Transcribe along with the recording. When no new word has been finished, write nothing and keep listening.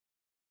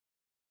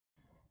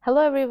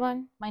Hello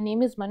everyone, my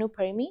name is Manu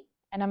Parimi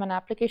and I'm an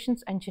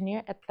applications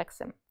engineer at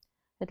Plexim.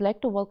 I'd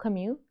like to welcome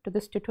you to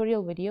this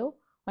tutorial video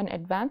on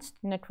advanced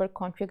network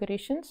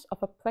configurations of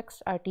a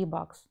PLECS RT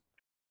box.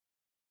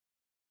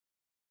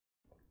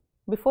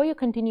 Before you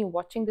continue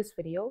watching this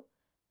video,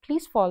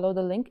 please follow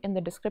the link in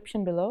the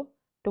description below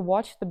to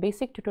watch the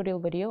basic tutorial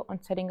video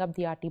on setting up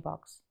the RT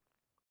box.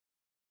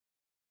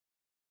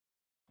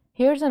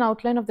 Here's an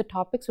outline of the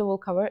topics we will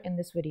cover in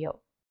this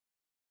video.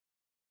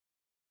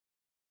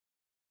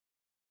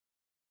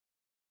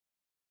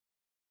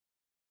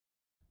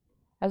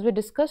 As we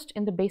discussed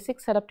in the basic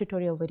setup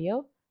tutorial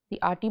video, the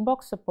RT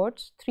Box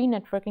supports 3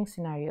 networking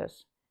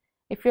scenarios.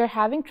 If you are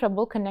having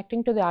trouble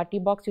connecting to the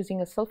RT Box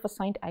using a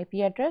self-assigned IP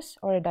address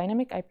or a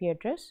dynamic IP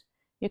address,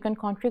 you can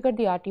configure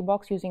the RT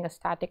Box using a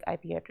static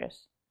IP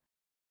address.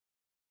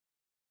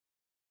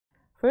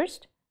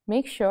 First,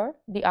 make sure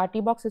the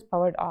RT Box is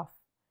powered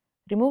off.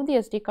 Remove the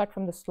SD card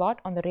from the slot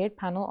on the rear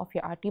panel of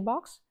your RT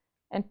Box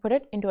and put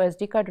it into a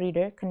SD card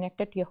reader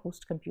connected to your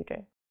host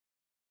computer.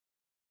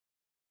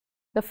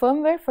 The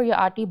firmware for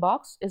your RT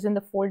Box is in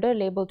the folder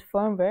labeled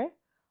Firmware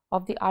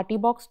of the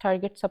RT Box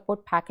Target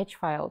Support Package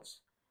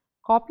files.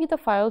 Copy the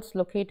files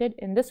located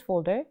in this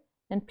folder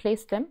and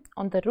place them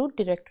on the root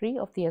directory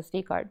of the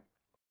SD card.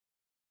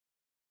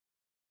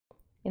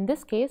 In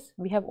this case,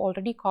 we have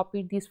already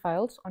copied these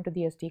files onto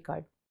the SD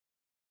card.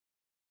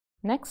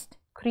 Next,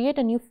 create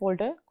a new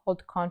folder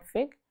called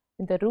Config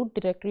in the root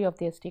directory of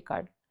the SD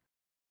card.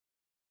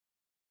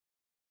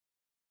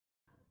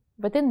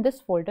 Within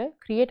this folder,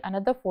 create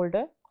another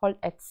folder called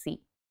etc.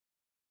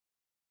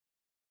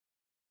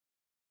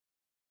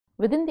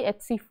 Within the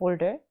etc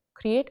folder,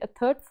 create a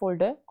third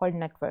folder called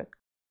Network.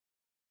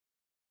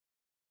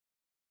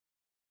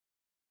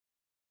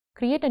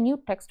 Create a new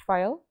text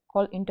file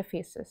called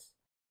Interfaces.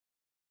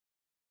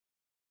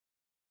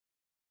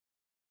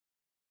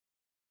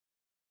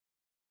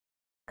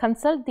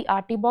 Consult the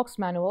RT Box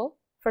manual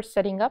for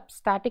setting up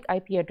static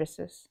IP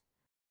addresses.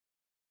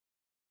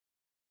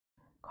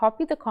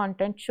 Copy the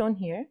content shown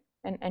here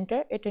and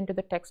enter it into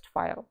the text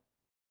file.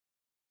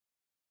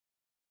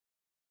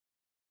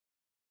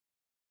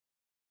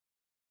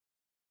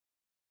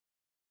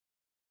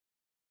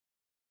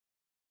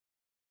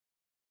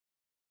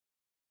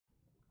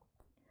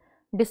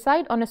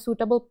 Decide on a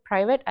suitable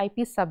private IP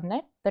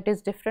subnet that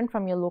is different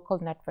from your local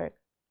network.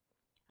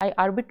 I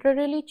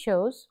arbitrarily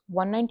chose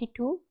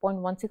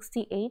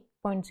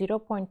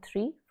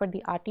 192.168.0.3 for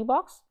the RT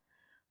Box,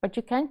 but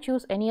you can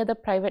choose any other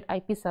private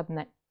IP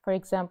subnet, for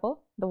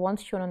example, the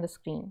ones shown on the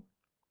screen.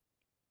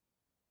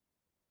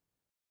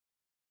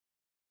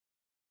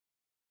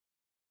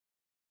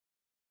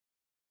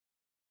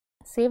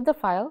 Save the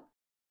file.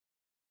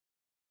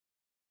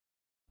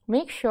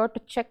 Make sure to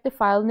check the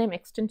file name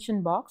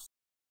extension box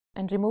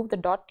and remove the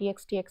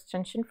 .txt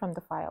extension from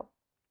the file.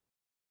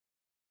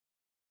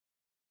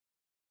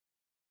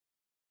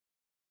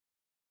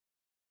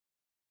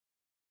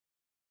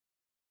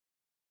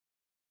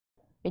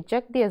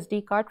 Eject the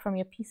SD card from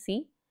your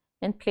PC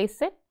and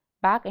place it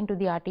back into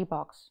the RT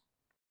Box.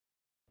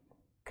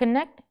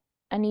 Connect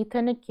an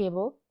Ethernet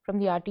cable from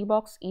the RT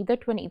Box either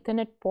to an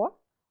Ethernet port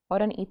or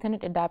an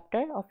Ethernet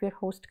adapter of your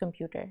host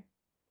computer.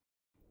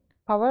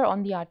 Power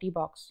on the RT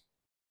Box.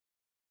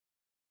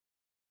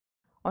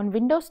 On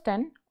Windows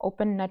 10,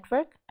 open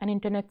Network and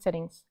Internet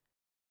Settings.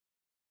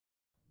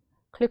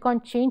 Click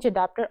on Change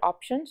Adapter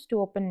Options to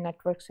open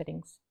Network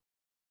Settings.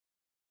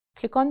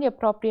 Click on the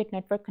appropriate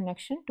network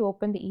connection to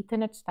open the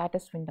Ethernet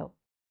status window.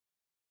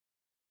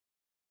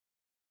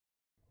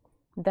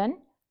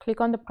 Then, click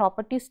on the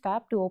Properties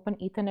tab to open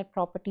Ethernet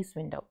Properties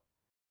window.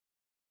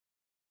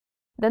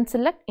 Then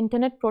select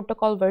Internet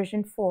Protocol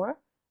version 4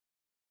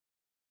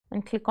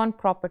 and click on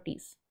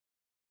Properties.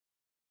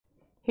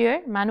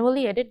 Here,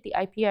 manually edit the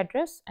IP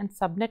address and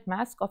subnet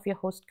mask of your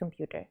host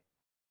computer.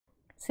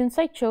 Since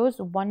I chose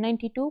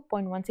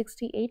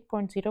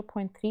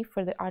 192.168.0.3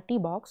 for the RT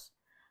Box,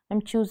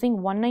 I'm choosing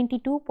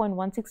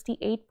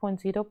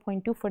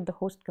 192.168.0.2 for the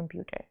host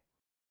computer.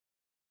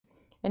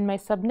 And my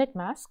subnet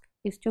mask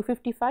is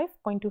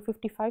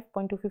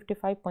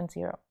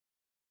 255.255.255.0.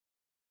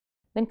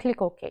 Then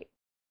click OK.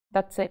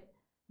 That's it.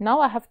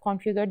 Now I have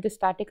configured the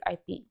static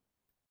IP.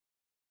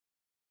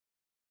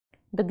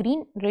 The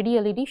green ready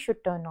LED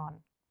should turn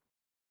on.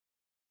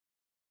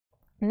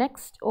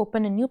 Next,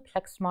 open a new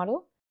PLECS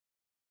model.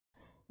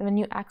 And when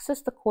you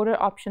access the Coder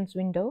Options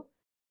window,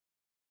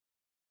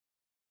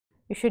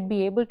 you should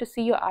be able to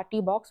see your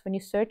RT Box when you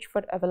search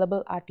for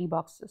available RT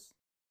Boxes.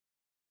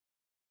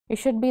 You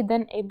should be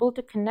then able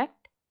to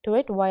connect to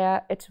it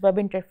via its web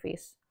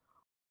interface.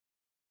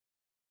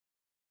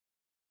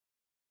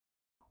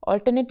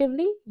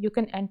 Alternatively, you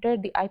can enter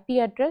the IP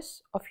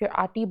address of your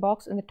RT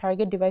Box in the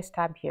Target Device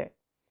tab here.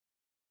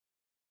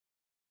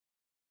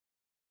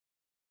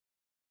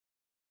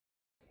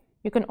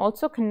 You can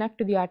also connect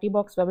to the RT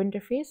Box web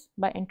interface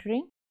by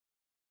entering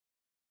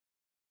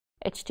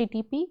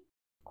http://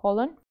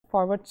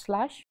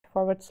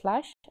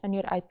 and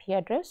your IP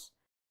address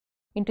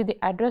into the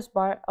address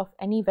bar of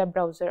any web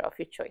browser of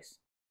your choice.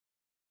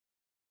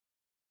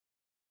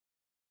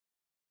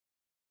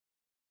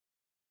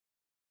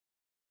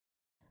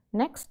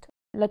 Next,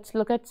 let's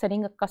look at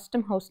setting a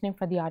custom hostname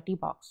for the Artie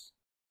Box.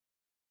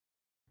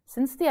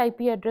 Since the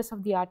IP address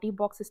of the Artie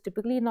Box is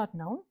typically not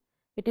known,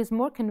 it is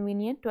more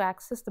convenient to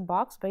access the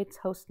box by its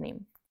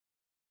hostname.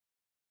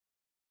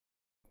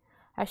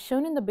 As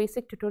shown in the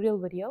basic tutorial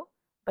video,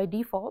 by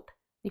default,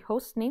 the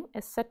hostname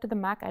is set to the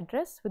MAC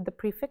address with the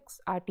prefix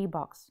Artie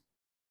Box.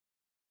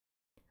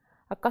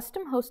 A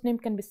custom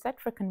hostname can be set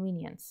for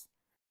convenience.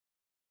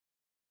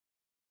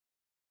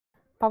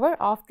 Power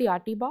off the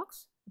Artie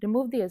Box,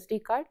 remove the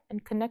SD card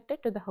and connect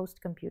it to the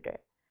host computer.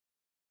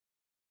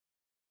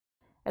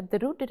 At the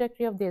root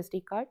directory of the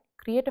SD card,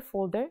 create a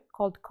folder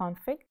called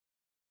config,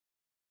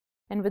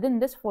 and within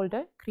this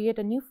folder, create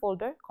a new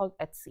folder called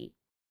etc.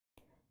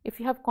 If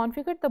you have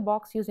configured the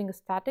box using a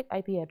static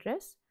IP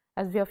address,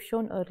 as we have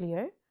shown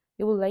earlier,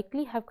 you will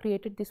likely have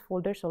created these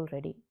folders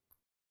already.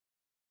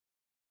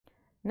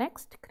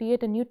 Next,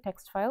 create a new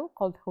text file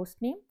called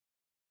hostname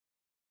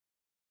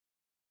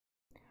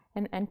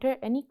and enter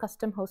any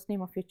custom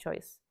hostname of your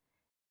choice.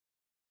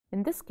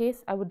 In this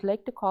case, I would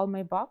like to call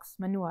my box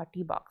menu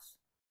Artie Box.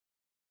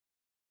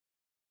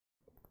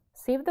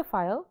 Save the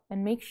file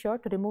and make sure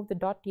to remove the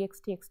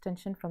 .txt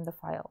extension from the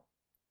file.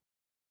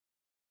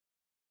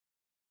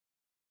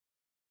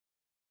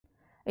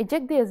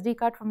 Eject the SD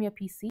card from your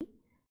PC,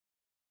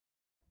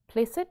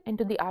 place it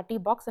into the Artie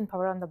Box and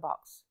power on the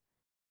box.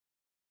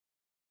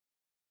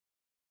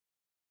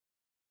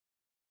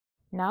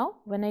 Now,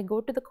 when I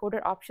go to the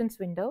Coder Options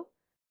window,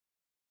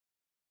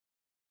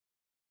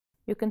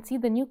 you can see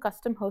the new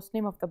custom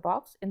hostname of the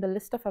box in the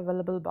list of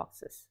available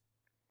boxes.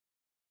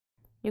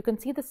 You can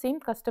see the same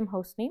custom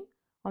hostname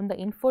on the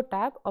Info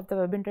tab of the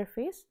web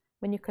interface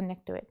when you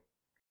connect to it.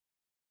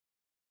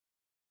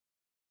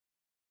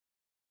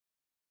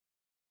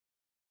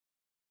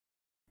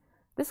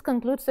 This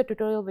concludes the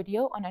tutorial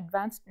video on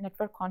advanced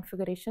network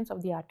configurations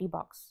of the Artie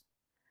Box.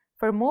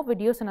 For more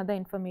videos and other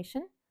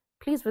information,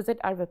 please visit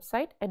our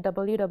website at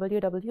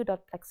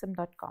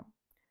www.plexim.com.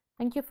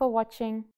 Thank you for watching.